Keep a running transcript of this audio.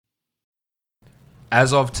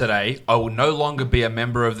As of today, I will no longer be a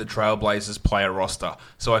member of the Trailblazers player roster,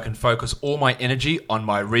 so I can focus all my energy on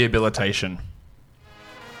my rehabilitation.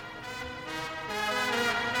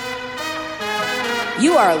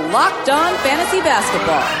 You are Locked On Fantasy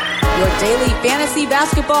Basketball, your daily fantasy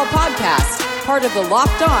basketball podcast, part of the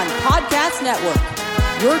Locked On Podcast Network,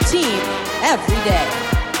 your team every day.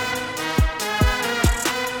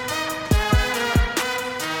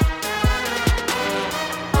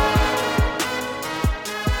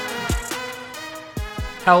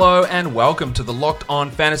 Hello and welcome to the Locked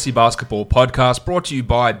On Fantasy Basketball podcast, brought to you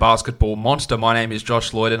by Basketball Monster. My name is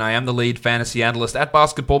Josh Lloyd and I am the lead fantasy analyst at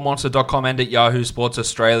basketballmonster.com and at Yahoo Sports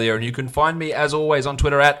Australia. And you can find me as always on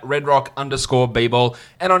Twitter at redrock_bball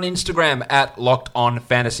and on Instagram at Locked On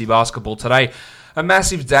Fantasy Basketball. Today, a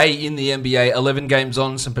massive day in the NBA, 11 games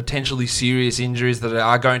on, some potentially serious injuries that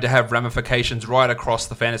are going to have ramifications right across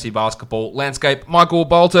the fantasy basketball landscape. Michael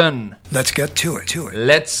Bolton. Let's get to it.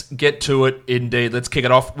 Let's get to it indeed. Let's kick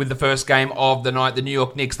it off with the first game of the night. The New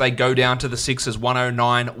York Knicks, they go down to the Sixers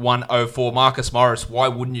 109-104. Marcus Morris, why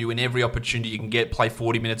wouldn't you, in every opportunity you can get, play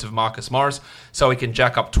 40 minutes of Marcus Morris so he can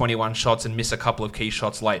jack up 21 shots and miss a couple of key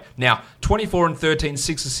shots late. Now, 24 and 13,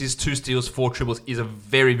 6 assists, 2 steals, 4 triples is a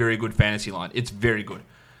very, very good fantasy line. It's very good.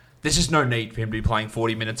 There's just no need for him to be playing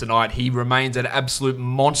 40 minutes a night. He remains an absolute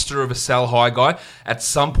monster of a sell-high guy. At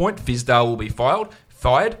some point, Fizdale will be fired.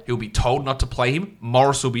 He'll be told not to play him.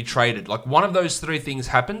 Morris will be traded. Like, one of those three things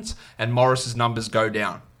happens, and Morris's numbers go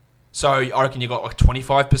down. So I reckon you got like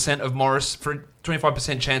 25% of Morris, for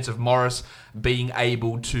 25% chance of Morris being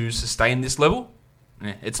able to sustain this level.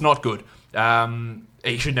 It's not good.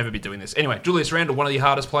 He should never be doing this. Anyway, Julius Randle, one of the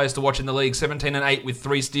hardest players to watch in the league, 17 and 8 with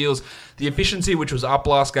 3 steals. The efficiency, which was up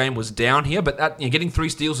last game, was down here, but getting 3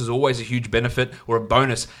 steals is always a huge benefit or a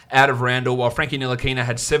bonus out of Randle, while Frankie Ntilikina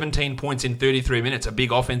had 17 points in 33 minutes. A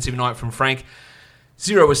big offensive night from Frank.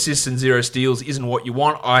 0 assists and 0 steals isn't what you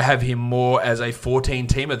want. I have him more as a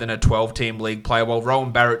 14-teamer than a 12-team league player, while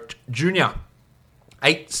Rowan Barrett Jr.,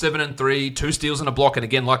 8, 7, and 3, 2 steals and a block. And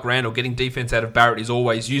again, like Randle, getting defense out of Barrett is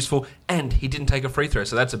always useful. And he didn't take a free throw,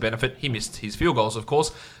 so that's a benefit. He missed his field goals, of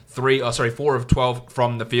course. 4 of 12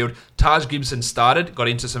 from the field. Taj Gibson started, got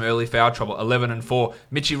into some early foul trouble, 11 and 4.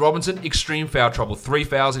 Mitchie Robinson, extreme foul trouble, 3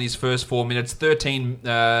 fouls in his first 4 minutes, 13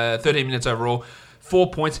 minutes overall. 4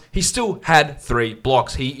 points. He still had 3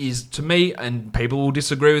 blocks. He is, to me, and people will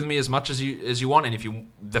disagree with me as much as you want, and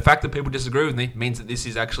the fact that people disagree with me means that this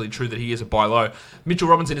is actually true, that he is a buy low. Mitchell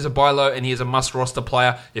Robinson is a buy low, and he is a must roster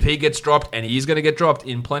player. If he gets dropped, and he is going to get dropped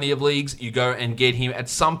in plenty of leagues, you go and get him. At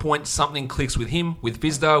some point, something clicks with him, with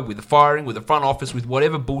Fizdale, with the firing, with the front office, with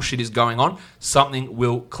whatever bullshit is going on, something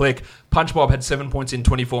will click. Punch Bob had 7 points in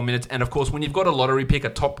 24 minutes, and of course, when you've got a lottery pick, a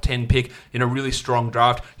top 10 pick in a really strong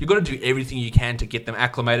draft, you've got to do everything you can to get them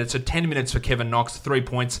acclimated. So 10 minutes for Kevin Knox, 3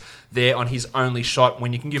 points there on his only shot.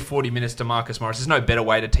 When you can give 40 minutes to Marcus Morris, there's no better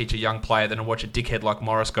way to teach a young player than to watch a dickhead like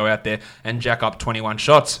Morris go out there and jack up 21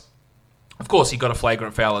 shots. Of course, he got a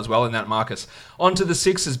flagrant foul as well in that, Marcus. On to the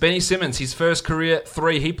Sixers. Benny Simmons, his first career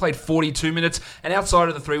 3. He played 42 minutes, and outside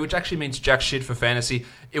of the 3, which actually means jack shit for fantasy,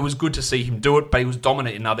 it was good to see him do it, but he was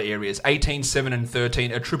dominant in other areas. 18, 7, and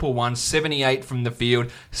 13, a triple one, 78 from the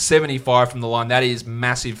field, 75 from the line. That is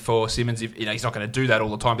massive for Simmons. He's not going to do that all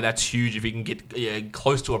the time, but that's huge if he can get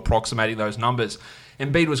close to approximating those numbers.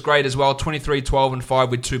 Embiid was great as well, 23, 12, and 5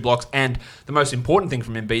 with 2 blocks. And the most important thing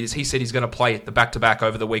from Embiid is he said he's going to play the back-to-back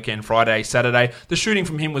over the weekend, Friday, Saturday. The shooting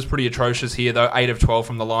from him was pretty atrocious here, though, 8 of 12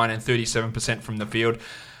 from the line and 37% from the field.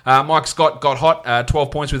 Mike Scott got hot, 12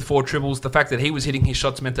 points with 4 triples. The fact that he was hitting his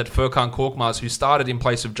shots meant that Furkan Korkmaz, who started in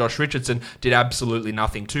place of Josh Richardson, did absolutely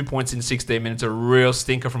nothing. 2 points in 16 minutes, a real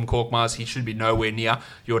stinker from Korkmaz. He should be nowhere near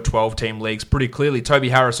your 12-team leagues pretty clearly. Toby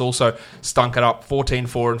Harris also stunk it up, 14,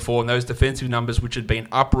 4, and 4. And those defensive numbers, which had been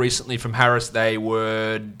up recently from Harris, they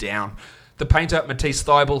were down. The painter, Matisse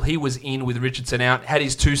Thybulle, he was in with Richardson out, had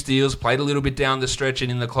his 2 steals, played a little bit down the stretch and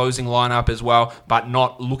in the closing lineup as well, but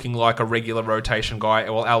not looking like a regular rotation guy.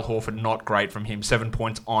 Well, Al Horford, not great from him. 7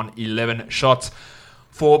 points on 11 shots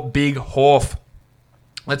for Big Horf.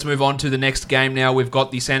 Let's move on to the next game now. We've got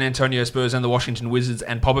the San Antonio Spurs and the Washington Wizards,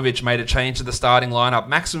 and Popovich made a change to the starting lineup.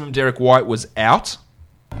 Maximum Derek White was out.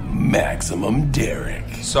 Maximum Derek.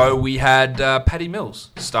 So we had Patty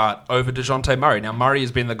Mills start over DeJounte Murray. Now, Murray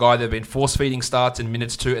has been the guy they've been force-feeding starts in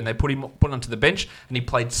minutes 2, and they put onto the bench, and he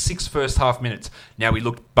played 6 first-half minutes. Now, he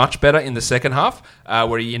looked much better in the second half,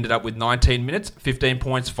 where he ended up with 19 minutes, 15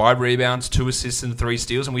 points, 5 rebounds, 2 assists, and 3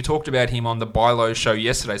 steals. And we talked about him on the Buy Low show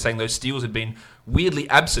yesterday, saying those steals had been weirdly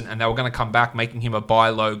absent, and they were going to come back, making him a buy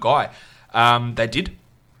low guy. They did.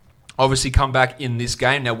 obviously come back in this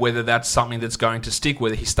game. Now, whether that's something that's going to stick,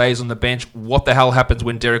 whether he stays on the bench, what the hell happens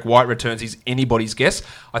when Derek White returns is anybody's guess.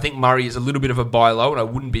 I think Murray is a little bit of a buy low, and I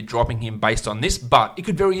wouldn't be dropping him based on this, but it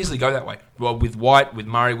could very easily go that way. Well, with White, with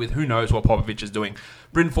Murray, with who knows what Popovich is doing.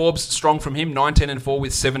 Bryn Forbes, strong from him, 9-10-4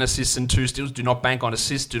 with 7 assists and 2 steals. Do not bank on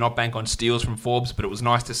assists, do not bank on steals from Forbes, but it was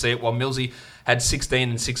nice to see it. While Millsy had 16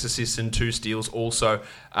 and 6 assists and 2 steals also.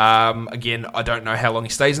 Again, I don't know how long he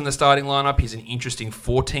stays in the starting lineup. He's an interesting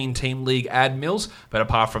 14-team league ad, Mills, but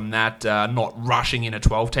apart from that, not rushing in a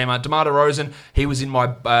 12-teamer. DeMar DeRozan, he was in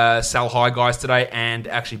my sell high guys today and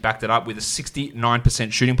actually backed it up with a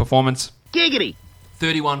 69% shooting performance. Giggity!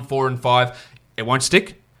 31, 4 and 5. It won't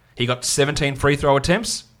stick. He got 17 free throw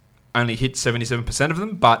attempts, only hit 77% of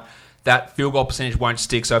them, but that field goal percentage won't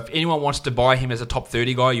stick. So if anyone wants to buy him as a top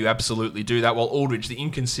 30 guy, you absolutely do that. While Aldridge, the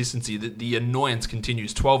inconsistency, the annoyance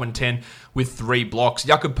continues. 12 and 10 with 3 blocks.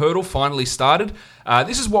 Jakob Poeltl finally started.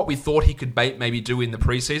 This is what we thought he could maybe do in the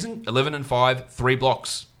preseason. 11 and 5, 3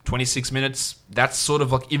 blocks, 26 minutes. That's sort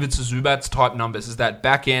of like Ivica Zubac's type numbers. Is that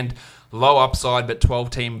back end, low upside, but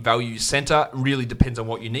 12-team value center. Really depends on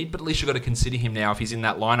what you need, but at least you've got to consider him now if he's in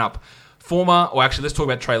that lineup. Let's talk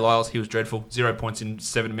about Trey Lyles. He was dreadful. 0 points in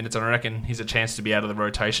 7 minutes, and I reckon he's a chance to be out of the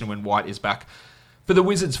rotation when White is back. For the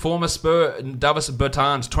Wizards, former Spur Davis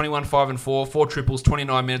Bertans, 21, 5 and 4, 4 triples,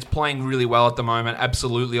 29 minutes, playing really well at the moment,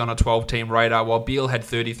 absolutely on a 12-team radar, while Beal had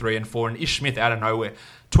 33 and 4, and Ish Smith out of nowhere.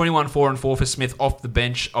 21, 4 and 4 for Smith off the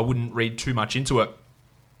bench. I wouldn't read too much into it.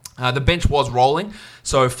 The bench was rolling,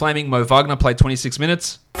 so Flaming Mo Wagner played 26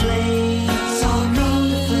 minutes.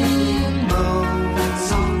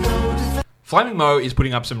 Flaming Mo is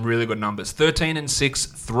putting up some really good numbers. 13 and 6,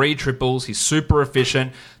 3 triples. He's super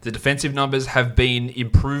efficient. The defensive numbers have been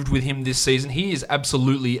improved with him this season. He is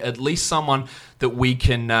absolutely at least someone that we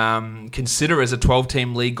can consider as a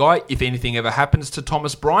 12-team league guy. If anything ever happens to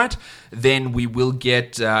Thomas Bryant, then we will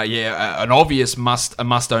get an obvious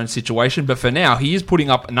must-own situation. But for now, he is putting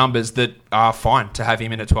up numbers that are fine to have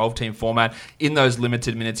him in a 12-team format. In those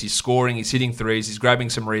limited minutes, he's scoring, he's hitting threes, he's grabbing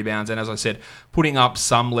some rebounds, and as I said, putting up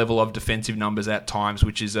some level of defensive numbers at times,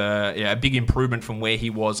 which is a big improvement from where he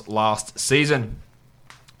was last season.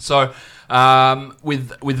 So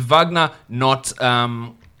with Wagner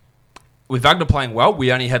with Wagner playing well,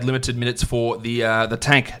 we only had limited minutes for the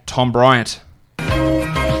tank, Tom Bryant.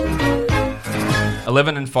 11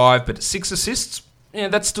 and 5, but 6 assists. Yeah,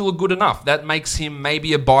 that's still good enough. That makes him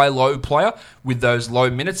maybe a buy low player with those low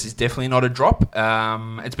minutes. He's definitely not a drop.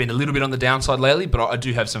 It's been a little bit on the downside lately, but I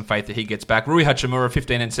do have some faith that he gets back. Rui Hachimura,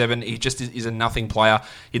 15 and 7. He just is a nothing player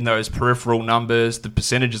in those peripheral numbers. The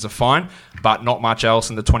percentages are fine, but not much else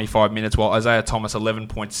in the 25 minutes, while Isaiah Thomas,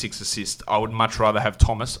 11.6 assists. I would much rather have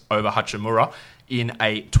Thomas over Hachimura in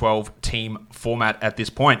a 12-team format at this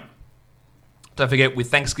point. Don't forget, with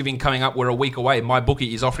Thanksgiving coming up, we're a week away.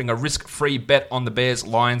 MyBookie is offering a risk-free bet on the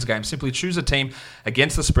Bears-Lions game. Simply choose a team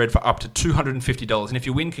against the spread for up to $250. And if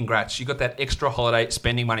you win, congrats. You got that extra holiday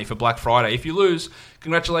spending money for Black Friday. If you lose,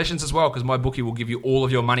 congratulations as well, because MyBookie will give you all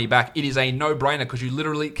of your money back. It is a no-brainer because you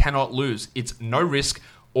literally cannot lose. It's no risk,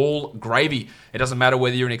 all gravy. It doesn't matter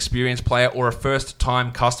whether you're an experienced player or a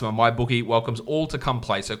first-time customer. MyBookie welcomes all to come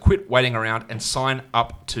play, so quit waiting around and sign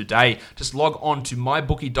up today. Just log on to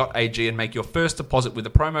mybookie.ag and make your first deposit with the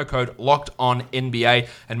promo code LOCKEDONNBA,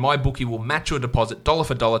 and MyBookie will match your deposit dollar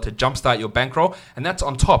for dollar to jumpstart your bankroll, and that's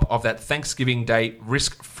on top of that Thanksgiving Day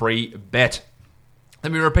risk-free bet.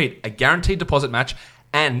 Let me repeat, a guaranteed deposit match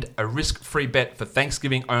and a risk-free bet for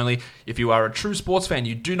Thanksgiving only. If you are a true sports fan,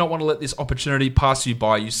 you do not want to let this opportunity pass you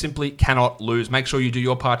by. You simply cannot lose. Make sure you do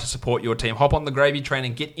your part to support your team. Hop on the gravy train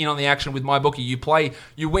and get in on the action with MyBookie. You play,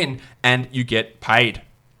 you win, and you get paid.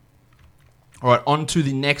 All right, on to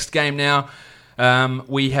the next game now.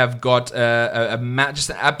 We have got just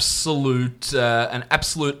an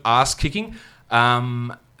absolute ass kicking.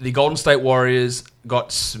 The Golden State Warriors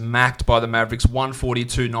got smacked by the Mavericks,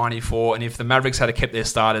 142-94, and if the Mavericks had kept their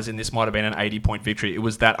starters in, this might have been an 80-point victory. It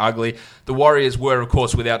was that ugly. The Warriors were, of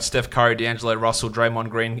course, without Steph Curry, D'Angelo Russell, Draymond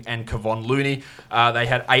Green, and Kevon Looney. They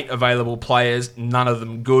had 8 available players, none of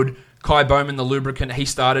them good. Kai Bowman, the lubricant, he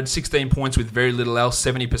started 16 points with very little else,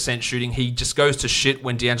 70% shooting. He just goes to shit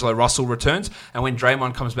when D'Angelo Russell returns, and when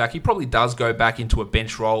Draymond comes back, he probably does go back into a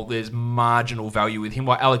bench role. There's marginal value with him,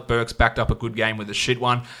 while Alec Burks backed up a good game with a shit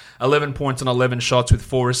one. 11 points on 11 shots with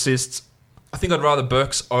 4 assists. I think I'd rather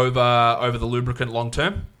Burks over the lubricant long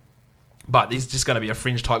term. But he's just going to be a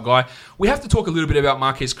fringe type guy. We have to talk a little bit about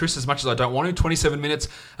Marquese Chriss as much as I don't want to. 27 minutes,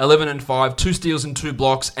 11 and 5, 2 steals and 2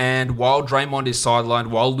 blocks. And while Draymond is sidelined,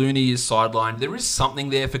 while Looney is sidelined, there is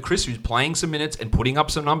something there for Chriss, who's playing some minutes and putting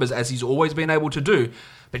up some numbers as he's always been able to do.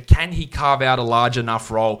 but can he carve out a large enough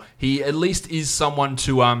role? He at least is someone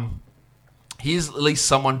to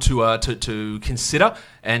to consider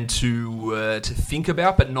and to think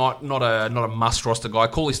about, but not a must roster guy.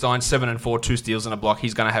 Cauley Stein, 7-4, 2 steals and a block.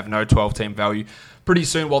 He's going to have no 12-team value pretty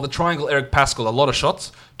soon. While the triangle, Eric Paschall, a lot of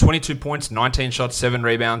shots, 22 points, 19 shots, 7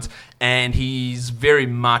 rebounds, and he's very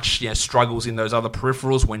much struggles in those other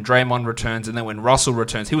peripherals when Draymond returns and then when Russell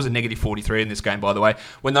returns. He was a negative 43 in this game, by the way.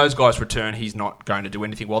 When those guys return, he's not going to do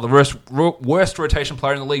anything. While the worst rotation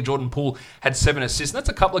player in the league, Jordan Poole, had 7 assists. And that's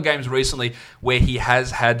a couple of games recently where he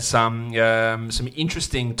has had some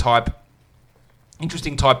interesting type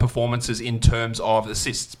performances in terms of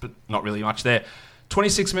assists, but not really much there.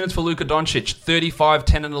 26 minutes for Luka Doncic, 35,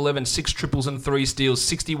 10 and 11, 6 triples and 3 steals,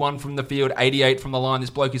 61 from the field, 88 from the line. This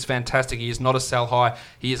bloke is fantastic. He is not a sell high.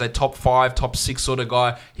 He is a top 5, top 6 sort of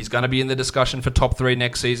guy. He's going to be in the discussion for top 3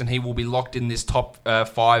 next season. He will be locked in this top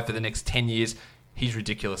 5 for the next 10 years. He's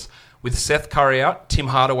ridiculous. With Seth Curry out, Tim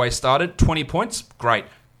Hardaway started, 20 points, great.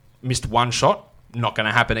 Missed 1 shot. Not going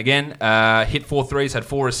to happen again. Hit 4 threes, had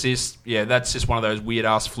 4 assists. Yeah, that's just one of those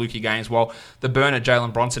weird-ass fluky games. While the burner,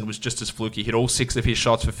 Jalen Bronson, was just as fluky. Hit all 6 of his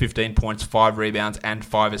shots for 15 points, 5 rebounds, and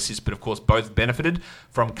 5 assists. But, of course, both benefited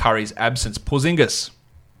from Curry's absence. Porzingis,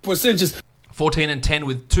 14 and 10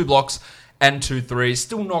 with 2 blocks and 2 threes.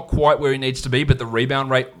 Still not quite where he needs to be, but the rebound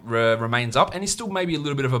rate remains up, and he's still maybe a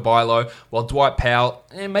little bit of a buy low. While Dwight Powell,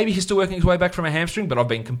 maybe he's still working his way back from a hamstring, but I've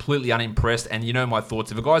been completely unimpressed. And you know my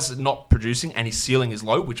thoughts. If a guy's not producing and his ceiling is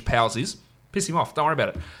low, which Powell's is, piss him off. Don't worry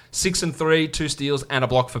about it. 6 and 3, 2 steals and a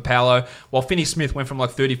block for Paolo. While Finney Smith went from like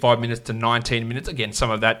 35 minutes to 19 minutes. Again, some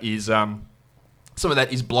of that is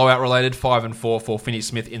blowout related. 5 and 4 for Finney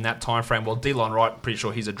Smith in that time frame. While Delon Wright, pretty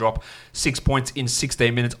sure he's a drop. 6 points in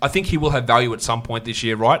 16 minutes. I think he will have value at some point this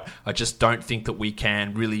year, right? I just don't think that we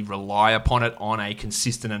can really rely upon it on a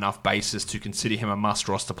consistent enough basis to consider him a must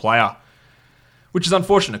roster player, which is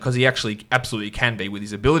unfortunate because he actually absolutely can be with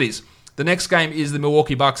his abilities. The next game is the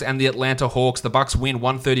Milwaukee Bucks and the Atlanta Hawks. The Bucks win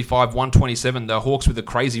 135-127. The Hawks with a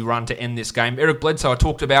crazy run to end this game. Eric Bledsoe, I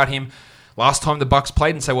talked about him last time the Bucks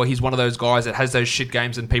played and say, well, he's one of those guys that has those shit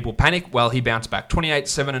games and people panic. Well, he bounced back. 28,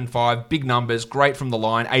 7 and 5, big numbers, great from the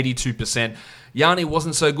line, 82%. Yanni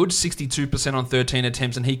wasn't so good, 62% on 13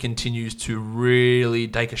 attempts, and he continues to really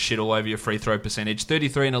take a shit all over your free throw percentage.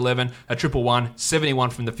 33 and 11, a triple one, 71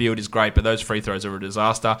 from the field is great, but those free throws are a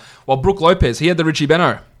disaster. While Brook Lopez, he had the Richie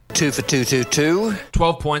Beno. 2 for 2.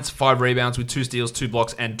 12 points, 5 rebounds with 2 steals, 2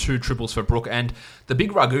 blocks, and 2 triples for Brook. And the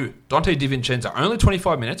big Ragu, Dante DiVincenzo, only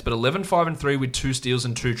 25 minutes, but 11, 5 and 3 with 2 steals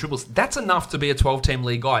and 2 triples. That's enough to be a 12-team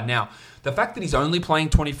league guy. Now, the fact that he's only playing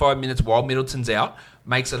 25 minutes while Middleton's out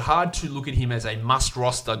makes it hard to look at him as a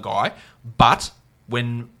must-roster guy, but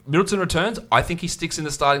when Middleton returns, I think he sticks in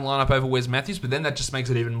the starting lineup over Wes Matthews, but then that just makes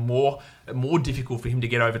it even more difficult for him to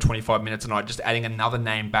get over 25 minutes a night, just adding another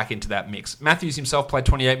name back into that mix. Matthews himself played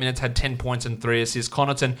 28 minutes, had 10 points and 3 assists.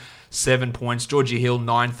 Connaughton, 7 points. Georgie Hill,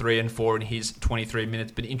 9, 3 and 4 in his 23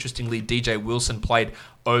 minutes. But interestingly, DJ Wilson played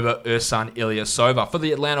over Ersan Ilyasova. For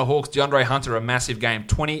the Atlanta Hawks, DeAndre Hunter, a massive game.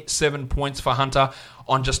 27 points for Hunter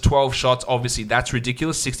on just 12 shots. Obviously, that's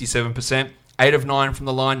ridiculous, 67%. 8 of 9 from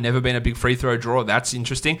the line, never been a big free throw drawer. That's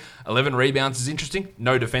interesting. 11 rebounds is interesting.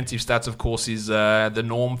 No defensive stats, of course, is the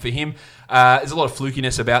norm for him. There's a lot of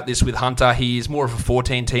flukiness about this with Hunter. He is more of a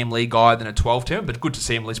 14-team league guy than a 12-team, but good to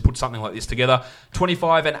see him at least put something like this together.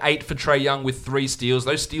 25 and 8 for Trae Young with 3 steals.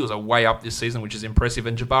 Those steals are way up this season, which is impressive.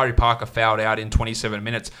 And Jabari Parker fouled out in 27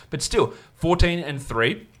 minutes. But still, 14 and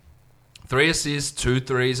 3. 3 assists, 2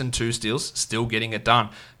 threes, and 2 steals. Still getting it done.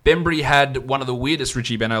 Bembry had one of the weirdest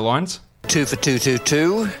Richie Beno lines. 2 for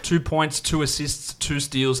 2. 2 points, 2 assists, 2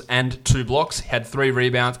 steals, and 2 blocks. He had 3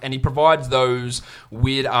 rebounds, and he provides those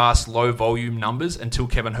weird-ass low-volume numbers until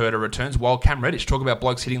Kevin Huerter returns. While Cam Reddish, talk about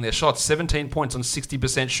blokes hitting their shots, 17 points on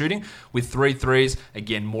 60% shooting with 3 threes.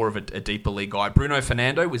 Again, more of a deeper league guy. Bruno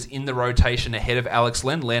Fernando was in the rotation ahead of Alex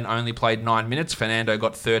Len. Len only played 9 minutes. Fernando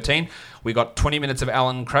got 13. We got 20 minutes of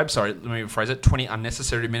Alan Crabb. Sorry, let me rephrase it. 20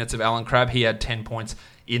 unnecessary minutes of Alan Crabb. He had 10 points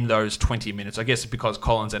in those 20 minutes. I guess because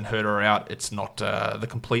Collins and Huerter are out, it's not the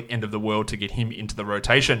complete end of the world to get him into the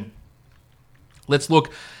rotation. Let's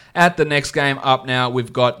look at the next game up now.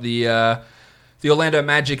 We've got the Orlando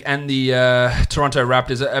Magic and the Toronto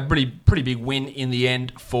Raptors. A pretty big win in the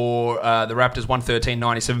end for the Raptors,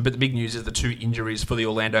 113-97. But the big news is the 2 injuries for the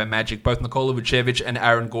Orlando Magic. Both Nikola Vucevic and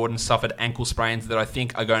Aaron Gordon suffered ankle sprains that I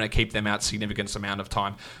think are going to keep them out a significant amount of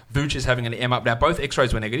time. Vuce is having an MRI. Now, both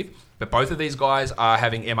X-rays were negative, but both of these guys are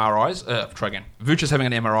having MRIs. Try again. Vuce is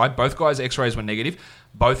having an MRI. Both guys' X-rays were negative.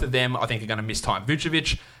 Both of them, I think, are going to miss time.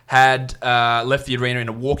 Vucevic had left the arena in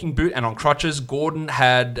a walking boot and on crutches. Gordon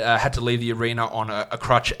had to leave the arena on a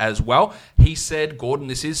crutch as well. He said,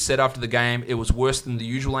 Gordon, said after the game, it was worse than the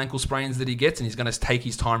usual ankle sprains that he gets, and he's going to take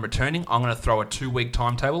his time returning. I'm going to throw a 2-week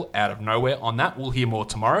timetable out of nowhere on that. We'll hear more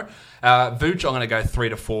tomorrow. Vooch, I'm going to go 3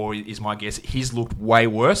 to 4 is my guess. He's looked way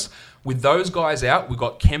worse. With those guys out, we've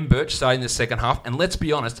got Kem Birch starting the second half, and let's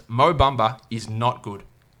be honest, Mo Bamba is not good.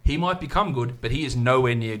 He might become good, but he is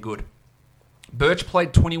nowhere near good. Birch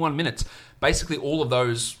played 21 minutes. Basically all of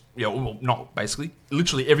those, not basically,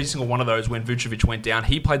 literally every single one of those when Vucevic went down,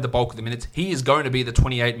 he played the bulk of the minutes. He is going to be the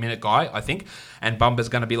 28-minute guy, I think, and Bumba's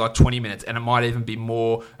going to be like 20 minutes, and it might even be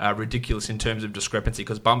more ridiculous in terms of discrepancy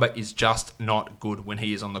because Bumba is just not good when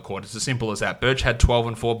he is on the court. It's as simple as that. Birch had 12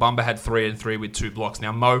 and 4, Bumba had 3 and 3 with 2 blocks.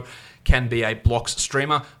 Now, Mo can be a blocks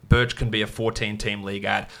streamer. Birch can be a 14-team league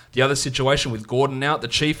ad. The other situation with Gordon out, the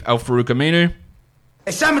Chief, Al-Farouq Aminu,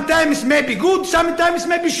 sometimes may be good, sometimes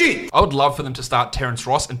may be shit. I would love for them to start Terrence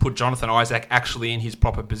Ross and put Jonathan Isaac actually in his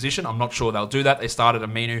proper position. I'm not sure they'll do that. They started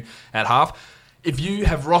Aminu at half. If you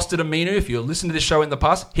have rostered Aminu, if you've listened to this show in the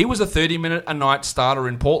past, he was a 30-minute-a-night starter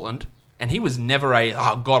in Portland, and he was never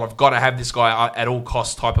I've got to have this guy at all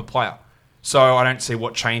costs type of player. So I don't see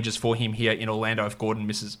what changes for him here in Orlando if Gordon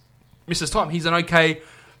misses time. He's an okay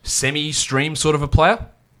semi-stream sort of a player,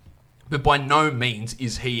 but by no means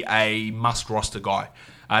is he a must-roster guy.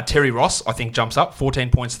 Terry Ross, I think, jumps up. 14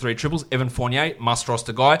 points, 3 triples. Evan Fournier,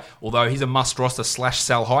 must-roster guy. Although he's a must-roster /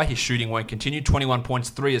 sell high, his shooting won't continue. 21 points,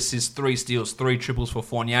 3 assists, 3 steals, 3 triples for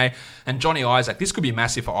Fournier. And Johnny Isaac, this could be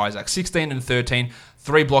massive for Isaac. 16 and 13,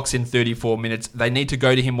 3 blocks in 34 minutes. They need to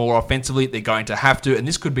go to him more offensively. They're going to have to. And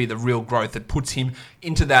this could be the real growth that puts him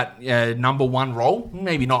into that number one role.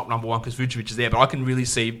 Maybe not number one because Vucevic is there, but I can really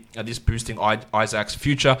see this boosting Isaac's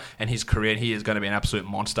future and his career. And he is going to be an absolute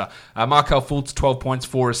monster. Markelle Fultz, 12 points,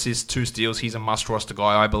 4 assists, 2 steals. He's a must-roster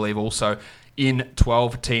guy, I believe, also in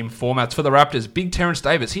 12-team formats. For the Raptors, big Terrence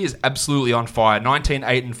Davis. He is absolutely on fire. 19,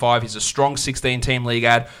 8, and 5. He's a strong 16-team league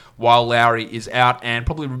ad while Lowry is out and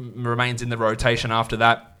probably remains in the rotation after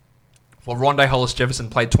that. Well, Rondé Hollis-Jefferson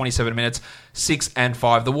played 27 minutes, 6 and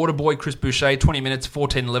 5. The water boy, Chris Boucher, 20 minutes,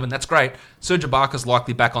 14 11. That's great. Serge Ibaka's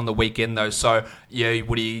likely back on the weekend, though, so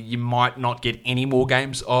you might not get any more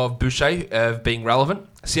games of Boucher being relevant.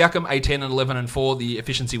 Siakam, 18 and 11 and 4. The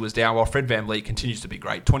efficiency was down, while Fred VanVleet continues to be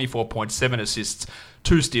great. 24.7 assists,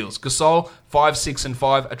 2 steals. Gasol, 5, 6 and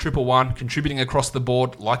 5, a 1-1, contributing across the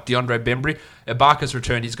board like DeAndre Bembry. Ibaka's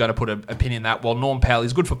returned. He's going to put a pin in that, while Norm Powell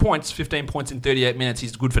is good for points. 15 points in 38 minutes.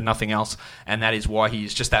 He's good for nothing else, and that is why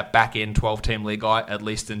he's just that back-end 12-team league guy, at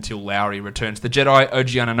least until Lowry returns. The Jedi, OG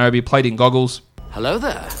Anunoby, played in goggles. Hello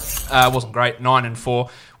there. Wasn't great. 9 and 4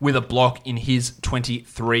 with a block in his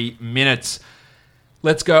 23 minutes.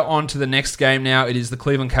 Let's go on to the next game now. It is the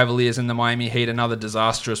Cleveland Cavaliers and the Miami Heat. Another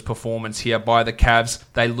disastrous performance here by the Cavs.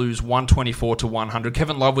 They lose 124-100.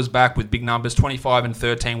 Kevin Love was back with big numbers, 25 and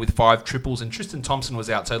 13 with 5 triples, and Tristan Thompson was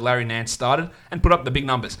out, so Larry Nance started and put up the big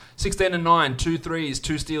numbers. 16 and 9, 2 threes,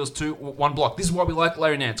 2 steals, 1 block. This is why we like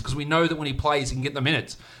Larry Nance, because we know that when he plays, he can get the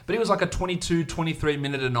minutes. But he was like a 22,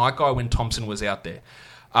 23-minute-a-night guy when Thompson was out there.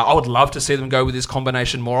 I would love to see them go with this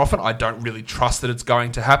combination more often. I don't really trust that it's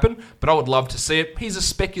going to happen, but I would love to see it. He's a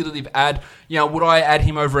speculative ad. Would I add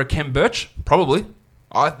him over a Kem Birch? Probably.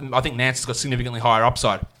 I think Nance has got significantly higher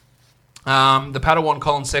upside. The Padawan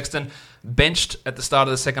Colin Sexton benched at the start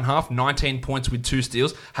of the second half, 19 points with 2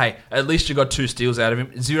 steals. Hey, at least you got 2 steals out of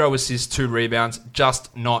him. 0 assists, 2 rebounds.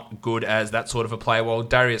 Just not good as that sort of a player. While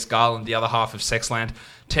Darius Garland, the other half of Sexland,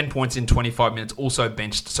 10 points in 25 minutes, also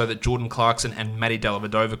benched so that Jordan Clarkson and Matty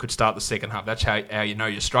Dellavedova could start the second half. That's how you know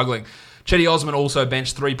you're struggling. Chetty Osman also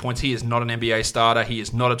benched 3 points. He is not an NBA starter. He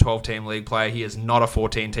is not a 12-team league player. He is not a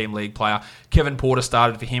 14-team league player. Kevin Porter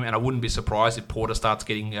started for him, and I wouldn't be surprised if Porter starts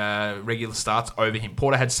getting regular starts over him.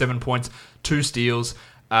 Porter had 7 points, 2 steals,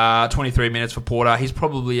 23 minutes for Porter. He's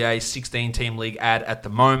probably a 16-team league ad at the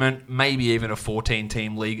moment, maybe even a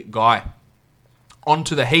 14-team league guy. On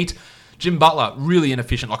to the Heat. Jim Butler, really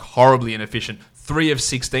inefficient, like horribly inefficient. 3 of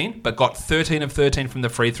 16, but got 13 of 13 from the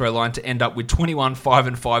free throw line to end up with 21, 5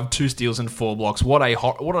 and 5, 2 steals and 4 blocks. What a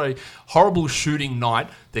horrible shooting night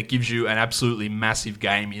that gives you an absolutely massive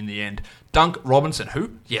game in the end. Dunk Robinson,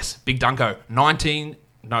 who? Yes, Big Dunko.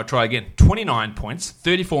 29 points,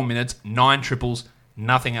 34 minutes, 9 triples,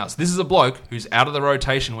 nothing else. This is a bloke who's out of the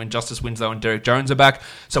rotation when Justice Winslow and Derek Jones are back.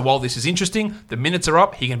 So while this is interesting, the minutes are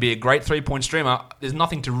up. He can be a great 3-point streamer. There's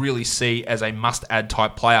nothing to really see as a must-add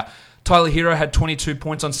type player. Tyler Hero had 22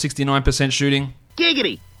 points on 69% shooting.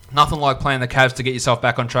 Giggity! Nothing like playing the Cavs to get yourself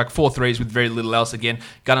back on track. 4 threes with very little else. Again,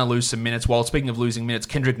 gonna lose some minutes. While speaking of losing minutes,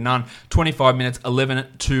 Kendrick Nunn, 25 minutes, 11,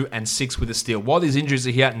 2, and 6 with a steal. While these injuries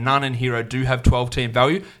are here, Nunn and Hero do have 12-team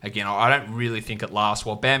value. Again, I don't really think it lasts.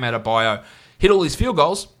 While Bam Adebayo hit all his field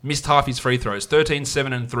goals, missed half his free throws. 13,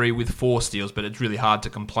 7, and 3 with 4 steals, but it's really hard to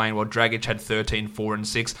complain. While Dragic had 13, 4, and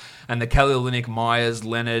 6. And the Kelly Olynyk, Myers,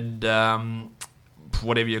 Leonard,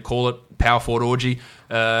 whatever you call it, power forward orgy,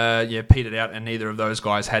 petered out, and neither of those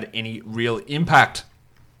guys had any real impact.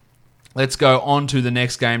 Let's go on to the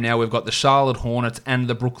next game now. We've got the Charlotte Hornets and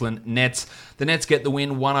the Brooklyn Nets. The Nets get the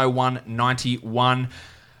win, 101-91.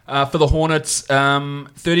 For the Hornets,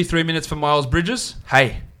 33 minutes for Miles Bridges.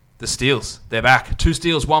 Hey, the steals, they're back. 2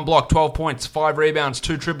 steals, 1 block, 12 points, 5 rebounds,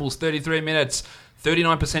 2 triples, 33 minutes.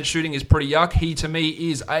 39% shooting is pretty yuck. He, to me,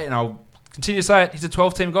 is continue to say it, he's a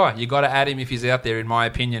 12-team guy. You got to add him if he's out there, in my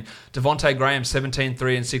opinion. Devontae Graham, 17,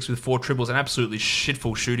 3, and 6 with 4 triples. An absolutely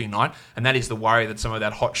shitful shooting night. And that is the worry that some of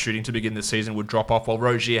that hot shooting to begin the season would drop off, while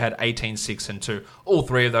Rozier had 18, 6, and 2. All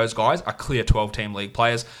 3 of those guys are clear 12-team league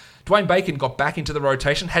players. Dwayne Bacon got back into the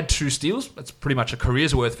rotation, had 2 steals. That's pretty much a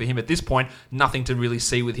career's worth for him at this point. Nothing to really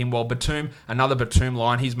see with him. While Batum, another Batum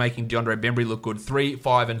line, he's making DeAndre Bembry look good. 3,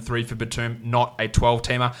 5, and 3 for Batum, not a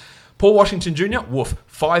 12-teamer. Paul Washington Jr.,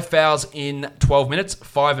 5 fouls in 12 minutes,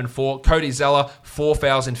 5 and 4. Cody Zeller, 4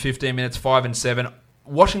 fouls in 15 minutes, 5 and 7.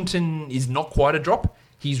 Washington is not quite a drop.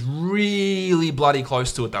 He's really bloody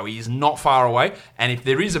close to it, though. He is not far away. And if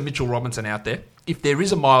there is a Mitchell Robinson out there, if there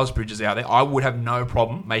is a Miles Bridges out there, I would have no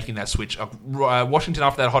problem making that switch. Washington,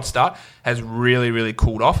 after that hot start, has really, really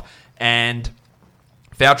cooled off. And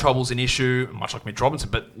foul trouble's an issue, much like Mitch Robinson,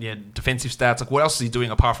 but defensive stats, like what else is he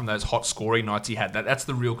doing apart from those hot scoring nights he had? That's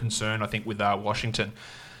the real concern, I think, with Washington.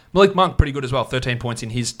 Malik Monk, pretty good as well, 13 points in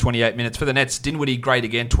his 28 minutes. For the Nets, Dinwiddie, great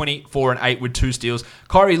again, 24 and 8 with 2 steals.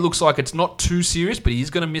 Kyrie looks like it's not too serious, but he's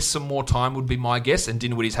going to miss some more time, would be my guess, and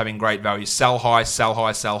Dinwiddie's having great value. Sell high, sell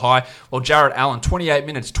high, sell high. Well, Jarrett Allen, 28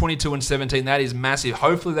 minutes, 22 and 17, that is massive.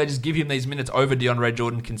 Hopefully they just give him these minutes over DeAndre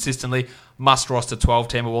Jordan consistently. Must roster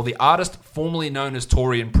 12-teamer. Well, the artist formerly known as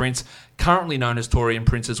Taurean Prince, currently known as Taurean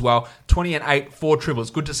Prince as well, 20 and 8, 4 triples.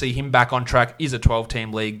 Good to see him back on track. Is a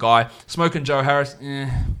 12-team league guy. Smoking Joe Harris,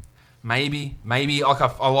 Maybe.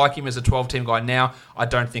 I like him as a 12-team guy now. I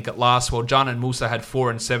don't think it lasts. Well, John and Musa had 4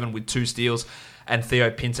 and 7 with 2 steals. And Theo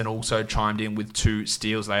Pinson also chimed in with 2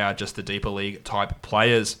 steals. They are just the deeper league type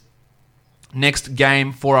players. Next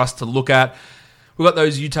game for us to look at. We've got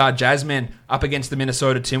those Utah Jazz men up against the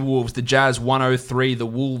Minnesota Timberwolves. The Jazz 103, the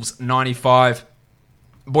Wolves 95.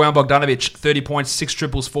 Bojan Bogdanovic, 30 points, 6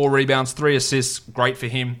 triples, 4 rebounds, 3 assists. Great for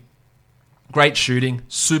him. Great shooting,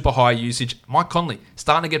 super high usage. Mike Conley,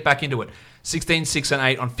 starting to get back into it. 16, 6, and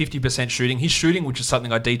 8 on 50% shooting. His shooting, which is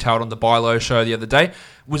something I detailed on the Buy Low show the other day,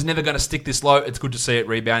 was never going to stick this low. It's good to see it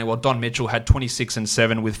rebounding, while Don Mitchell had 26 and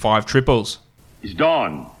 7 with 5 triples. He's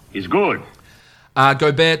Don. He's good.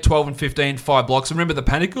 Gobert, 12 and 15, 5 blocks. Remember the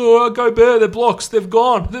panic? Oh, Gobert, their blocks, they've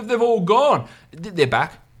gone. They've all gone. They're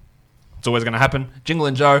back. It's always going to happen. Jingle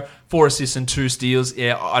and Joe, 4 assists and 2 steals.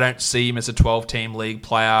 Yeah, I don't see him as a 12-team league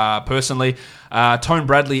player personally. Tone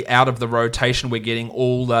Bradley out of the rotation. We're getting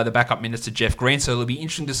all the backup minutes to Jeff Green, so it'll be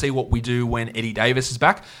interesting to see what we do when Eddie Davis is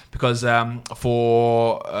back, because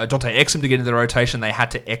for Dante Exum to get into the rotation, they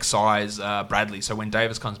had to excise Bradley. So when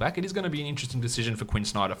Davis comes back, it is going to be an interesting decision for Quinn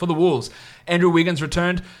Snyder. For the Wolves, Andrew Wiggins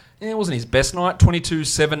returned. It wasn't his best night, 22,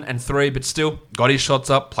 7, and 3, but still got his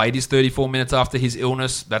shots up, played his 34 minutes after his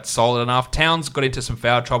illness. That's solid enough. Towns got into some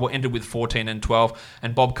foul trouble, ended with 14 and 12,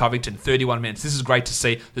 and Bob Covington, 31 minutes. This is great to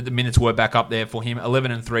see that the minutes were back up there for him.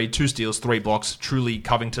 11 and 3, 2 steals, 3 blocks, truly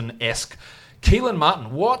Covington-esque. Keelan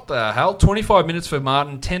Martin, what the hell? 25 minutes for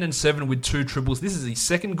Martin, 10 and 7 with 2 triples. This is his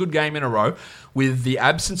second good game in a row. With the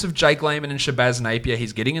absence of Jake Layman and Shabazz Napier,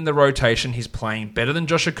 he's getting in the rotation. He's playing better than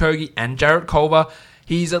Josh Okogie and Jarrett Culver.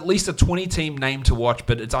 He's at least a 20-team name to watch,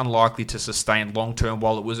 but it's unlikely to sustain long-term,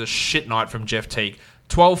 while it was a shit night from Jeff Teague.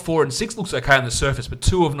 12, 4, and 6 looks okay on the surface, but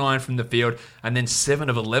 2 of 9 from the field, and then 7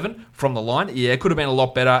 of 11 from the line. Yeah, it could have been a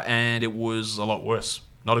lot better, and it was a lot worse.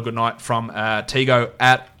 Not a good night from Tigo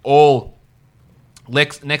at all.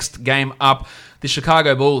 Next game up, the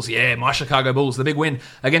Chicago Bulls. Yeah, my Chicago Bulls. The big win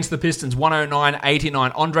against the Pistons,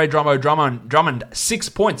 109-89. Andre Drummond, 6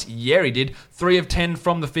 points. Yeah, he did. 3 of 10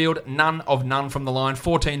 from the field, none of none from the line.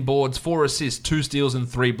 14 boards, 4 assists, 2 steals, and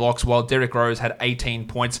 3 blocks, while Derrick Rose had 18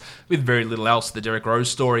 points with very little else. The Derrick Rose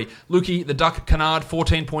story. Lukey, the Duck Kennard,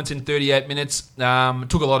 14 points in 38 minutes.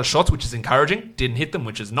 Took a lot of shots, which is encouraging. Didn't hit them,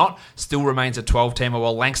 which is not. Still remains a 12-teamer,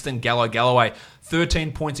 while Langston Galloway,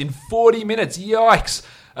 13 points in 40 minutes. Yikes.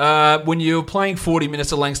 When you're playing 40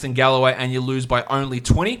 minutes of Langston Galloway and you lose by only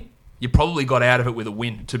 20, you probably got out of it with a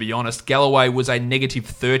win, to be honest. Galloway was a negative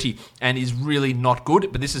 30 and is really not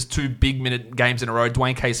good, but this is 2 big-minute games in a row.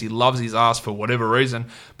 Dwayne Casey loves his ass for whatever reason,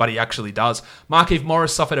 but he actually does. Markieff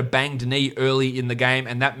Morris suffered a banged knee early in the game,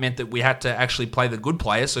 and that meant that we had to actually play the good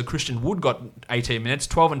players, so Christian Wood got 18 minutes,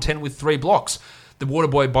 12 and 10 with 3 blocks. The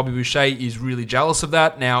Waterboy Bobby Boucher is really jealous of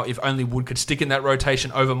that. Now, if only Wood could stick in that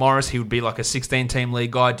rotation over Morris, he would be like a 16-team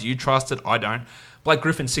league guy. Do you trust it? I don't. Blake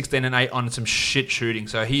Griffin, 16 and 8 on some shit shooting,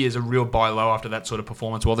 so he is a real buy low after that sort of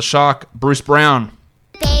performance. While the Shark, Bruce Brown.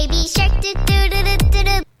 Baby shark,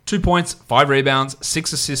 2 points, 5 rebounds,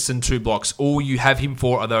 6 assists, and 2 blocks. All you have him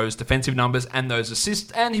for are those defensive numbers and those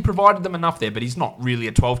assists, and he provided them enough there, but he's not really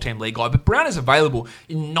a 12-team league guy. But Brown is available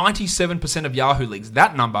in 97% of Yahoo leagues.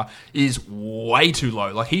 That number is way too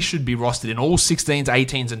low. Like, he should be rostered in all 16s,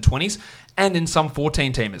 18s, and 20s, and in some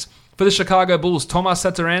 14-teamers. For the Chicago Bulls, Tomas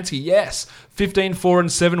Satoransky, yes, 15, 4,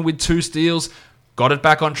 and 7 with 2 steals. Got it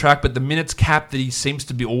back on track, but the minutes cap that he seems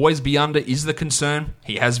to always be under is the concern.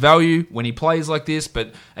 He has value when he plays like this,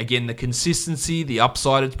 but again, the consistency, the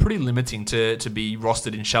upside, it's pretty limiting to be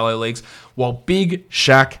rostered in shallow leagues. While Big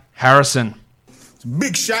Shaq Harrison.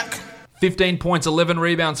 Big Shaq. 15 points, 11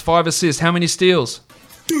 rebounds, 5 assists. How many steals?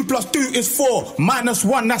 2 + 2 is 4.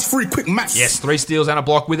 -1, that's 3 quick maths. Yes, 3 steals and a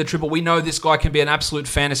block with a triple. We know this guy can be an absolute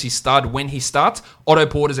fantasy stud when he starts. Otto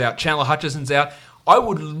Porter's out. Chandler Hutchison's out. I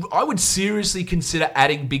would seriously consider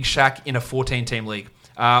adding Big Shaq in a 14-team league.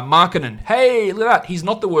 Markkanen, hey, look at that. He's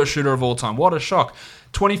not the worst shooter of all time. What a shock.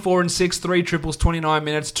 24 and 6, 3 triples, 29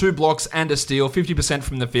 minutes, 2 blocks and a steal, 50%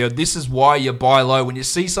 from the field. This is why you buy low. When you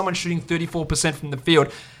see someone shooting 34% from the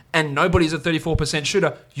field and nobody's a 34%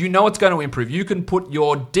 shooter, you know it's going to improve. You can put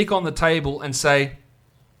your dick on the table and say,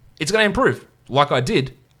 it's going to improve, like I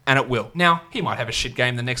did, and it will. Now, he might have a shit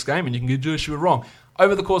game the next game and you can get Joshua wrong.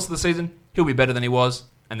 Over the course of the season, he'll be better than he was,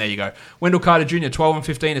 and there you go. Wendell Carter Jr., 12 and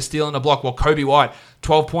 15, a steal and a block, while Kobe White,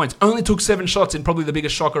 12 points, only took 7 shots in probably the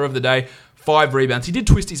biggest shocker of the day, 5 rebounds. He did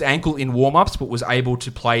twist his ankle in warm-ups, but was able to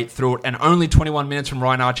play through it, and only 21 minutes from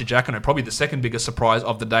Ryan Archer-Jacquino, probably the second biggest surprise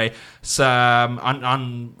of the day. So,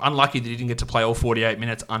 unlucky that he didn't get to play all 48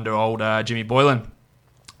 minutes under old Jimmy Boylan.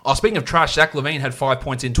 Oh, speaking of trash, Zach LaVine had 5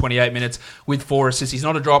 points in 28 minutes with 4 assists. He's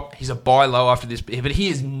not a drop. He's a buy low after this. But he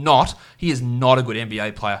is not a good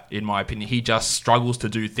NBA player, in my opinion. He just struggles to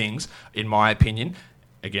do things, in my opinion,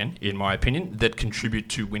 that contribute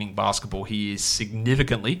to winning basketball. He is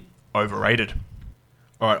significantly overrated.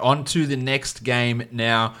 All right, on to the next game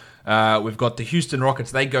now. We've got the Houston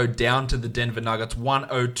Rockets. They go down to the Denver Nuggets,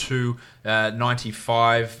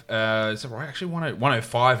 102-95. Is that right? Actually,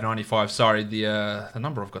 105-95. Sorry, the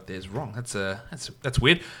number I've got there is wrong. That's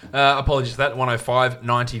weird. Apologies for that.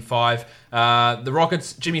 105-95. The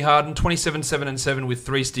Rockets, Jimmy Harden, 27, 7 and 7 with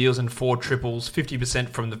 3 steals and 4 triples, 50%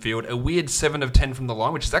 from the field. A weird 7 of 10 from the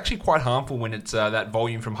line, which is actually quite harmful when it's that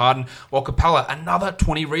volume from Harden. While Capella, another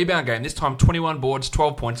 20 rebound game. This time 21 boards,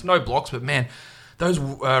 12 points, no blocks, but man, those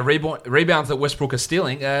rebounds that Westbrook is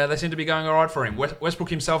stealing, they seem to be going all right for him.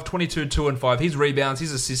 Westbrook himself, 22, 2 and 5. His rebounds,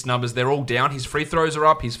 his assist numbers, they're all down. His free throws are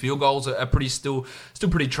up. His field goals are still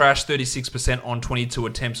pretty trash, 36% on 22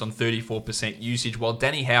 attempts on 34% usage. While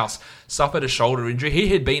Danny House suffered a shoulder injury. He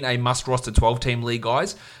had been a must-roster 12-team league guy.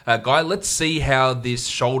 Let's see how this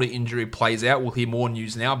shoulder injury plays out. We'll hear more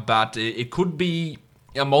news now, but it could be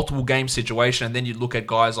a multiple game situation, and then you look at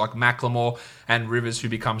guys like McLemore and Rivers who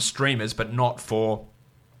become streamers, but not for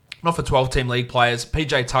 12-team league players.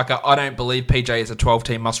 PJ Tucker, I don't believe PJ is a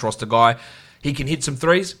 12-team must-roster guy. He can hit some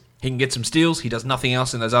threes. He can get some steals. He does nothing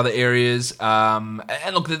else in those other areas. And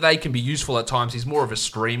look, they can be useful at times. He's more of a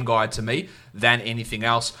stream guy to me than anything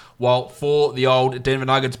else. While for the old Denver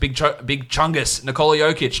Nuggets, Big Chungus, Nikola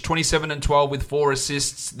Jokic, 27 and 12 with 4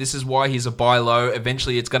 assists. This is why he's a buy low.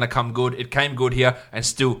 Eventually, it's going to come good. It came good here, and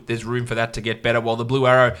still, there's room for that to get better. While the Blue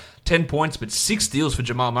Arrow, 10 points, but 6 steals for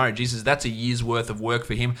Jamal Murray. Jesus, that's a year's worth of work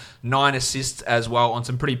for him. 9 assists as well on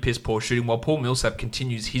some pretty piss-poor shooting, while Paul Millsap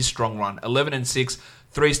continues his strong run. 11 and 6,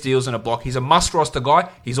 3 steals and a block. He's a must-roster guy.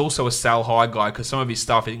 He's also a sell high guy because some of his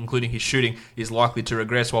stuff, including his shooting, is likely to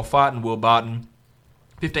regress. While Fart and Will Barton,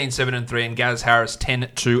 15, 7 and 3, and Gaz Harris,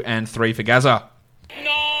 10, 2 and 3 for Gaza.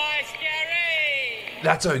 Nice, Gary!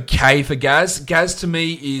 That's okay for Gaz. Gaz, to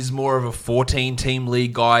me, is more of a 14-team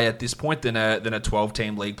league guy at this point than a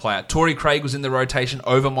 12-team league player. Torrey Craig was in the rotation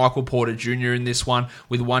over Michael Porter Jr. in this one,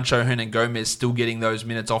 with Juancho Hernan-Gomez still getting those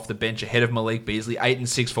minutes off the bench ahead of Malik Beasley. 8 and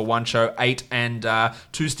 6 for Juancho, 8 and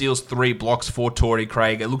 2 steals, 3 blocks for Torrey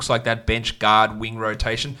Craig. It looks like that bench guard wing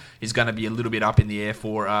rotation is going to be a little bit up in the air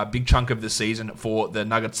for a big chunk of the season for the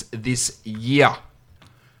Nuggets this year.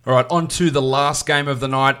 All right, on to the last game of the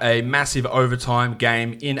night, a massive overtime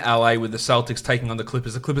game in LA with the Celtics taking on the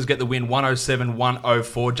Clippers. The Clippers get the win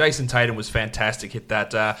 107-104. Jason Tatum was fantastic, hit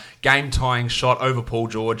that game-tying shot over Paul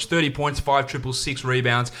George. 30 points, 5 triples, 6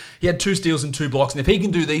 rebounds. He had 2 steals and 2 blocks, and if he can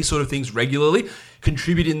do these sort of things regularly,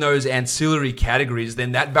 contribute in those ancillary categories,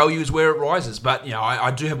 then that value is where it rises. But, I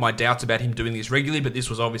do have my doubts about him doing this regularly, but this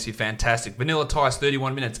was obviously fantastic. Vanilla Tice,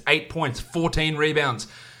 31 minutes, 8 points, 14 rebounds.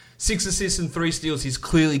 6 assists and 3 steals. He's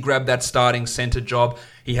clearly grabbed that starting center job.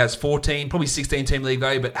 He has 14, probably 16 team league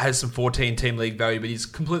value, but has some 14 team league value. But he's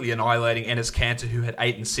completely annihilating Enes Kanter, who had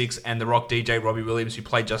 8 and 6, and the Rock DJ Robbie Williams, who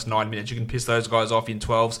played just 9 minutes. You can piss those guys off in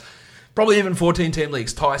 12s. Probably even 14 team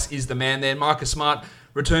leagues. Tice is the man there. Marcus Smart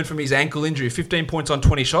returned from his ankle injury, 15 points on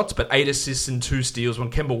 20 shots, but 8 assists and 2 steals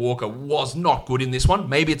when Kemba Walker was not good in this one.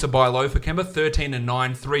 Maybe it's a buy low for Kemba, 13 and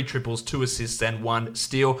 9, 3 triples, 2 assists and 1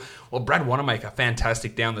 steal. Well, Brad Wanamaker,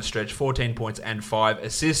 fantastic down the stretch, 14 points and 5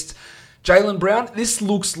 assists. Jaylen Brown, this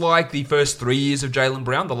looks like the first 3 years of Jaylen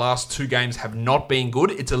Brown. The last 2 games have not been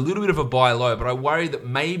good. It's a little bit of a buy low, but I worry that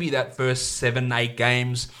maybe that first 7-8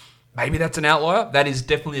 games, maybe that's an outlier. That is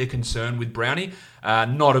definitely a concern with Brownie.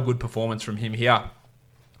 Not a good performance from him here.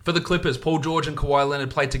 For the Clippers, Paul George and Kawhi Leonard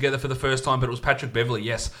played together for the first time, but it was Patrick Beverley,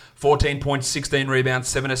 yes. 14 points, 16 rebounds,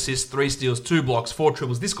 7 assists, 3 steals, 2 blocks, 4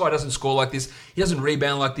 triples. This guy doesn't score like this. He doesn't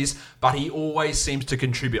rebound like this, but he always seems to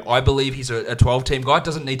contribute. I believe he's a 12-team guy.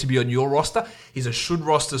 Doesn't need to be on your roster. He's a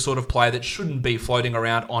should-roster sort of player that shouldn't be floating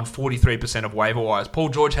around on 43% of waiver wires. Paul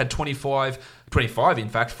George had 25 in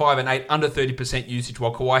fact, 5 and 8, under 30% usage,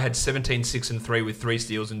 while Kawhi had 17, 6 and 3 with 3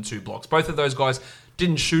 steals and 2 blocks. Both of those guys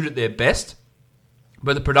didn't shoot at their best,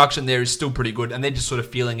 but the production there is still pretty good, and they're just sort of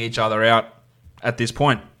feeling each other out at this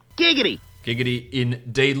point. Giggity. Giggity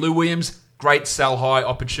indeed. Lou Williams, great sell high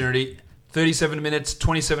opportunity. 37 minutes,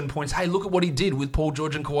 27 points. Hey, look at what he did with Paul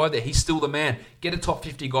George and Kawhi there. He's still the man. Get a top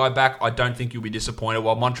 50 guy back. I don't think you'll be disappointed.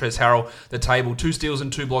 While Montrezl Harrell, the table, 2 steals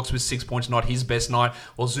and 2 blocks with 6 points, not his best night.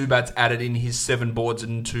 While Zubats added in his 7 boards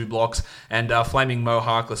and 2 blocks. And Flaming Mo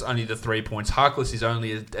Harkless, only the 3 points. Harkless is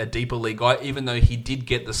only a deeper league guy, even though he did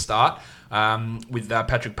get the start with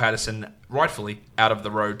Patrick Patterson rightfully out of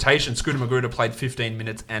the rotation. Scooter Magruder played 15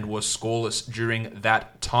 minutes and was scoreless during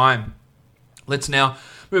that time. Let's now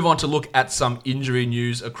move on to look at some injury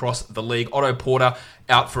news across the league. Otto Porter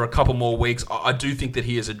out for a couple more weeks. I do think that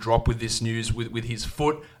he is a drop with this news with his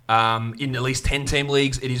foot. In at least 10-team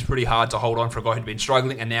leagues, it is pretty hard to hold on for a guy who'd been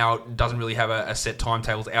struggling and now doesn't really have a set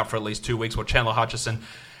timetable, out for at least 2 weeks, while Chandler Hutchison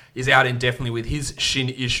is out indefinitely with his shin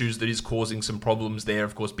issues that is causing some problems there.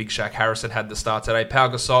 Of course, Big Shaq Harrison had the start today. Pau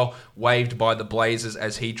Gasol waived by the Blazers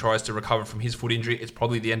as he tries to recover from his foot injury. It's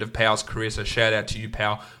probably the end of Pau's career, so shout out to you,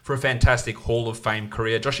 Pau, for a fantastic Hall of Fame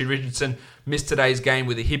career. Joshie Richardson missed today's game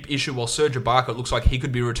with a hip issue, while Serge Ibaka looks like he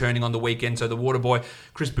could be returning on the weekend. So the Waterboy,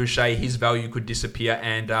 Chris Boucher, his value could disappear,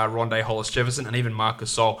 and Rondae Hollis-Jefferson and even Marc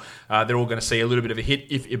Gasol, they're all going to see a little bit of a hit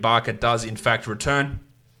if Ibaka does in fact return.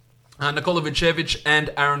 Nikola Vucevic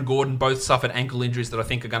and Aaron Gordon both suffered ankle injuries that I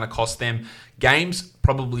think are going to cost them games,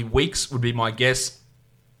 probably weeks would be my guess.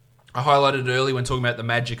 I highlighted it early when talking about the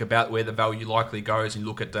Magic about where the value likely goes. You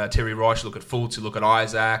look at Terry Ross, you look at Fultz, you look at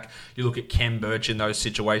Isaac, you look at Kem Birch in those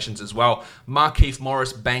situations as well. Markieff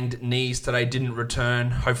Morris banged knees today, didn't return.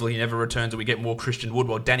 Hopefully he never returns and we get more Christian Wood.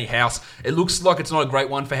 Well, Danny House, it looks like it's not a great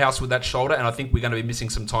one for House with that shoulder, and I think we're going to be missing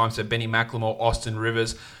some time. So Benny McLemore, Austin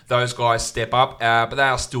Rivers, those guys step up, but they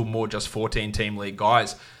are still more just 14-team league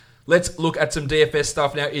guys. Let's look at some DFS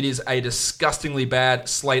stuff now. It is a disgustingly bad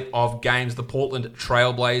slate of games. The Portland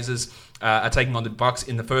Trailblazers are taking on the Bucks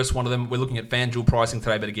in the first one of them. We're looking at FanDuel pricing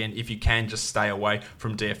today, but again, if you can, just stay away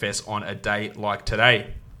from DFS on a day like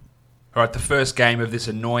today. All right, the first game of this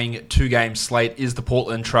annoying 2-game slate is the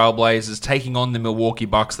Portland Trailblazers taking on the Milwaukee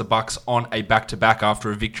Bucks. The Bucks on a back-to-back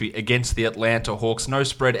after a victory against the Atlanta Hawks. No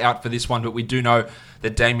spread out for this one, but we do know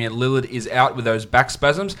that Damian Lillard is out with those back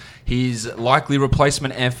spasms. His likely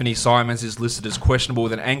replacement, Anthony Simons, is listed as questionable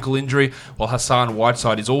with an ankle injury, while Hassan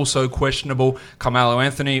Whiteside is also questionable. Carmelo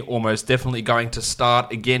Anthony almost definitely going to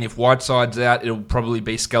start. Again, if Whiteside's out, it'll probably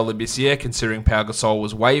be Skal Labissiere, considering Pau Gasol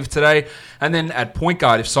was waived today. And then at point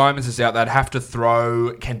guard, if Simons is out, they'd have to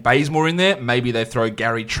throw Kent Bazemore in there. Maybe they throw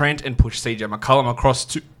Gary Trent and push CJ McCollum across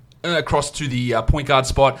to the point guard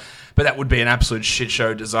spot. But that would be an absolute shit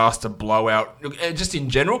show, disaster, blowout. Look, just in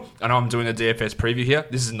general, I know I'm doing a DFS preview here.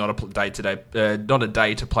 This is not a day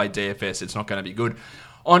to play DFS. It's not going to be good.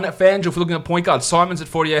 On FanDuel, if we're looking at point guard, Simons at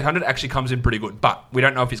 4,800 actually comes in pretty good. But we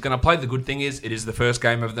don't know if he's going to play. The good thing is, it is the first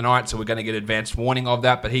game of the night, so we're going to get advanced warning of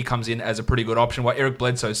that. But he comes in as a pretty good option. While Eric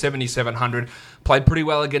Bledsoe, 7,700, played pretty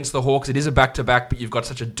well against the Hawks. It is a back-to-back, but you've got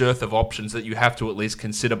such a dearth of options that you have to at least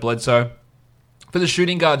consider Bledsoe. For the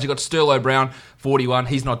shooting guards, you've got Sterlo Brown, 41.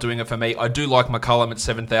 He's not doing it for me. I do like McCullum at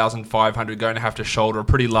 7,500, going to have to shoulder a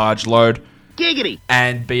pretty large load. Giggity.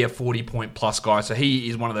 And be a 40-point plus guy. So he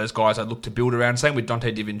is one of those guys I'd look to build around. Same with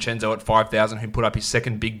Dante DiVincenzo at 5,000, who put up his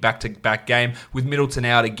second big back-to-back game. With Middleton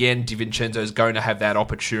out again, DiVincenzo is going to have that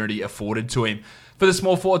opportunity afforded to him. For the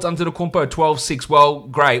small forwards, Antetokounmpo, 12-6. Well,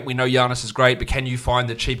 great. We know Giannis is great, but can you find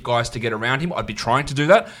the cheap guys to get around him? I'd be trying to do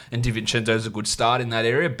that, and DiVincenzo is a good start in that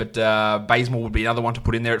area, but Bazemore would be another one to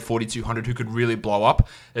put in there at 4,200 who could really blow up,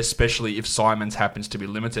 especially if Simons happens to be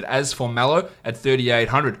limited. As for Melo at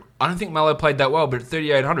 3,800, I don't think Melo played that well, but at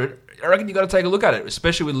 3,800, I reckon you've got to take a look at it,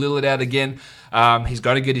 especially with Lillard out again. He's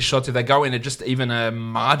going to get his shots if they go in at just even a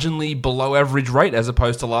marginally below average rate as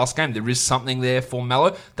opposed to last game. There is something there for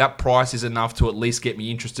Melo. That price is enough to at least get me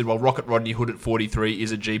interested, while Rocket Rodney Hood at 43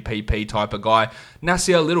 is a GPP type of guy.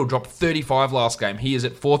 Nasir Little dropped 35 last game. He is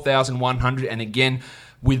at 4,100, and again,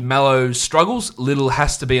 with Melo's struggles, Little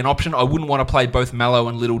has to be an option. I wouldn't want to play both Melo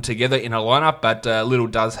and Little together in a lineup, but Little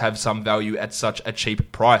does have some value at such a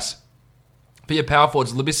cheap price. For your power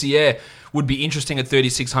forwards, Labissiere would be interesting at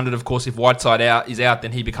 3,600. Of course, if Whiteside is out,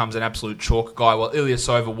 then he becomes an absolute chalk guy. While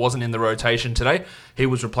Ilyasova wasn't in the rotation today, he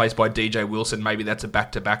was replaced by DJ Wilson. Maybe that's a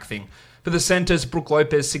back-to-back thing. For the centers, Brook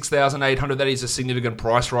Lopez, 6,800. That is a significant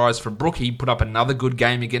price rise for Brook. He put up another good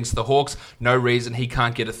game against the Hawks. No reason he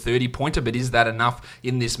can't get a 30-pointer, but is that enough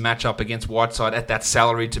in this matchup against Whiteside at that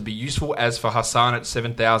salary to be useful? As for Hassan at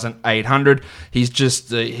 7,800,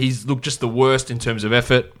 he's looked just the worst in terms of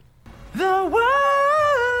effort.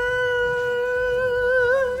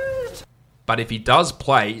 But if he does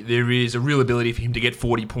play, there is a real ability for him to get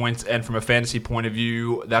 40 points, and from a fantasy point of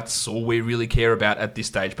view, that's all we really care about at this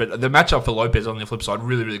stage. But the matchup for Lopez on the flip side,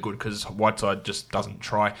 really, really good, because Whiteside just doesn't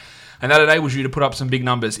try. And that enables you to put up some big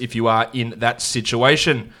numbers if you are in that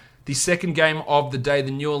situation. The second game of the day,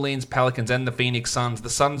 the New Orleans Pelicans and the Phoenix Suns. The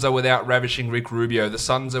Suns are without ravishing Rick Rubio. The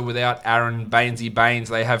Suns are without Aaron Bainesy Baines.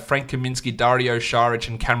 They have Frank Kaminsky, Dario Saric,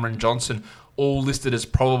 and Cameron Johnson, all listed as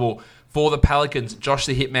probable. For the Pelicans, Josh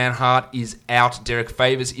the Hitman Hart is out. Derek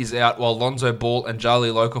Favors is out, while Lonzo Ball and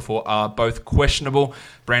Jahlil Okafor are both questionable.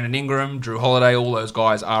 Brandon Ingram, Drew Holiday, all those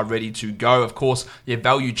guys are ready to go. Of course, your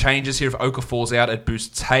value changes here. If Okafor's out, it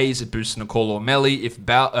boosts Hayes, it boosts Nicole O'Malley. If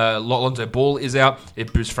Lonzo Ball is out,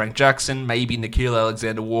 it boosts Frank Jackson, maybe Nickeil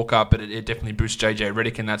Alexander-Walker, but it definitely boosts JJ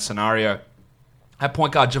Redick in that scenario. At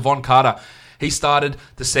point guard, Javon Carter. He started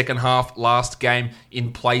the second half last game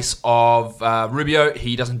in place of Rubio.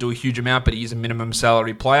 He doesn't do a huge amount, but he is a minimum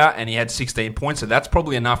salary player, and he had 16 points, so that's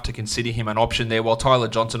probably enough to consider him an option there, while Tyler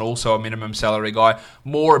Johnson, also a minimum salary guy,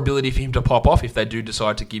 more ability for him to pop off if they do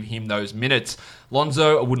decide to give him those minutes.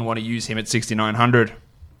 Lonzo, I wouldn't want to use him at 6,900.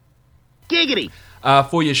 Giggity.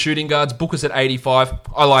 For your shooting guards, Booker's at 85.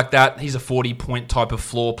 I like that. He's a 40-point type of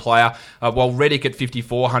floor player, while Redick at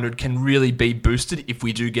 5,400 can really be boosted if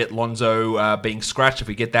we do get Lonzo being scratched, if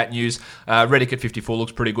we get that news. Redick at 54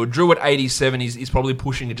 looks pretty good. Drew at 87 is probably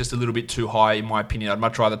pushing it just a little bit too high, in my opinion. I'd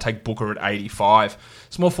much rather take Booker at 85.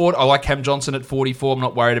 Small forward, I like Cam Johnson at 44. I'm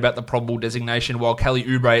not worried about the probable designation, while Kelly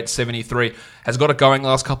Oubre at 73 has got it going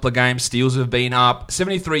last couple of games. Steals have been up.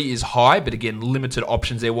 73 is high, but again, limited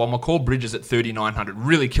options there, while McCall Bridges at 3900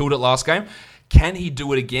 really killed it last game. Can he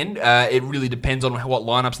do it again? It really depends on what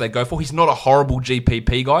lineups they go for. He's not a horrible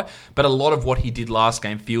GPP guy, but a lot of what he did last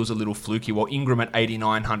game feels a little fluky. While Ingram at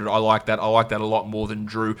 8,900, I like that. I like that a lot more than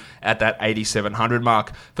Drew at that 8,700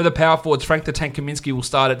 mark. For the power forwards, Frank the Tank Kaminsky will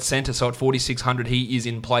start at center, so at 4,600 he is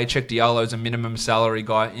in play. Check Diallo's a minimum salary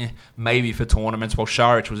guy, maybe for tournaments, while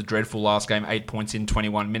Saric was dreadful last game, 8 points in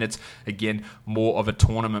 21 minutes. Again, more of a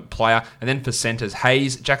tournament player. And then for centers,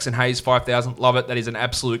 Jackson Hayes, 5,000, love it. That is an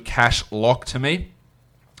absolute cash lock to me.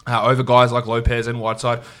 Over guys like Lopez and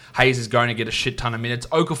Whiteside, Hayes is going to get a shit ton of minutes.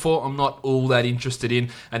 Okafor, I'm not all that interested in.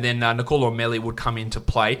 And then Nicole O'Malley would come into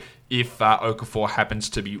play if Okafor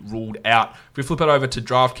happens to be ruled out. If we flip it over to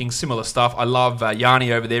DraftKings, similar stuff. I love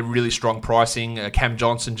Yanni over there, really strong pricing. Cam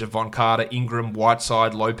Johnson, Javon Carter, Ingram,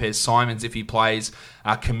 Whiteside, Lopez, Simons if he plays,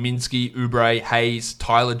 Kaminsky, Oubre, Hayes,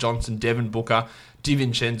 Tyler Johnson, Devin Booker,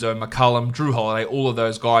 DiVincenzo, McCullum, Drew Holiday. All of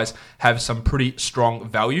those guys have some pretty strong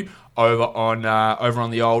value over on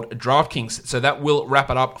the old DraftKings. So that will wrap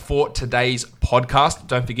it up for today's podcast.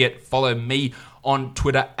 Don't forget, follow me on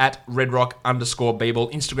Twitter at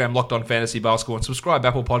redrock_bball, Instagram Locked On Fantasy Basketball, and subscribe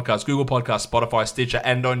Apple Podcasts, Google Podcasts, Spotify, Stitcher,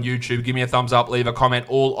 and on YouTube. Give me a thumbs up, leave a comment,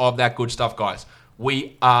 all of that good stuff, guys.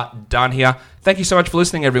 We are done here. Thank you so much for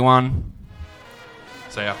listening, everyone.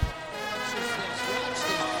 See ya.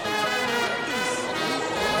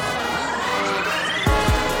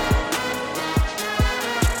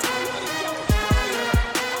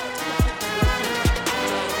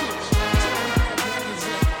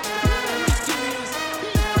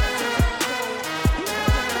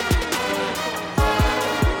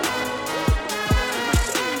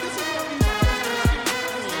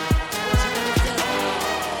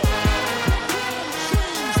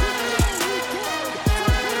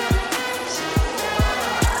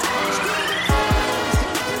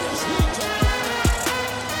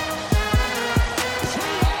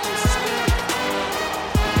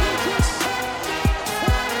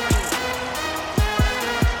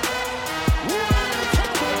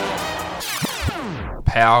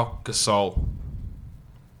 Pau Gasol.